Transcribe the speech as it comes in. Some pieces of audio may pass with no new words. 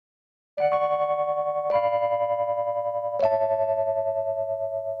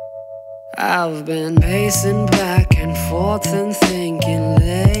I've been pacing back and forth and thinking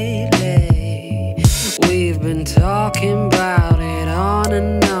lately. We've been talking about it on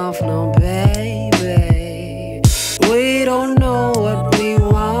and off, no baby. We don't know what we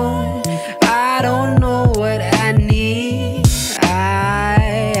want, I don't know what I need.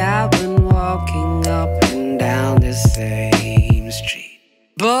 I've been walking up and down the same street,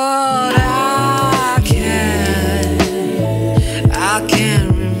 but I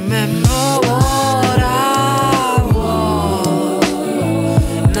can't remember what I was.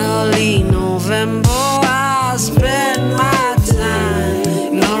 In early November, I spent my time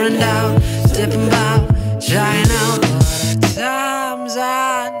ignoring doubt, stepping out, trying out. But at times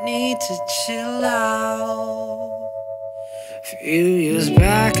I need to chill out. Few years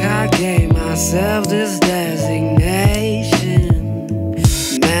back, I gave myself this designation: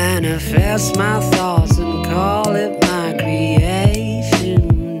 manifest my thoughts and call it my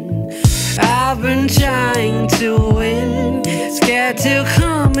creation. I've been trying to win, scared to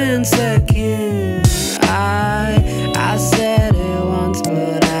come in second. I said it once,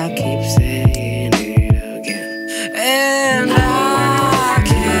 but I keep saying it again. And I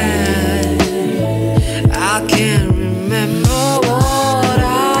can't remember what I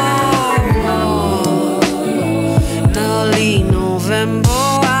was. In early November,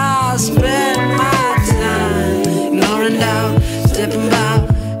 I spent my time ignoring doubt, stepping out,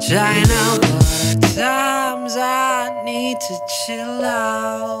 trying out. But at times I need to chill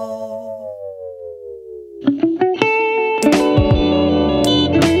out.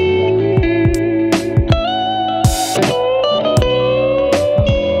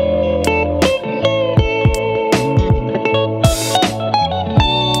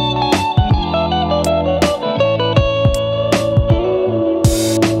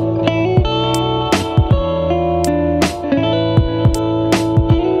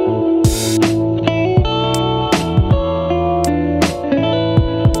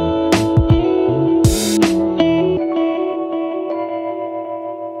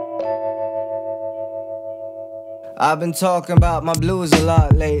 I've been talking about my blues a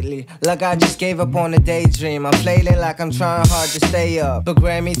lot lately, like I just gave up on a daydream. I'm flailing like I'm trying hard to stay up, but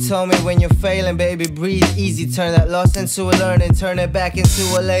Grammy told me when you're failing, baby, breathe easy. Turn that loss into a learning, turn it back into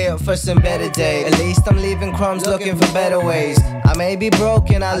a layup for some better days. At least I'm leaving crumbs looking for better ways. I may be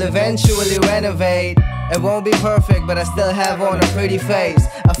broken, I'll eventually renovate. It won't be perfect, but I still have on a pretty face,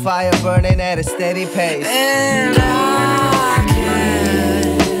 a fire burning at a steady pace. And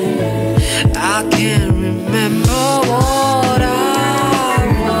I can't remember what I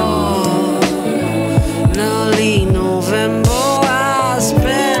was. In early November, I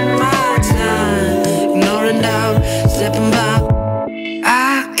spent my time ignoring doubt, stepping back.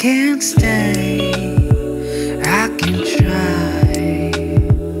 I can't stay, I can try,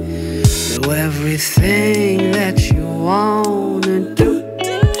 do everything that you wanna do.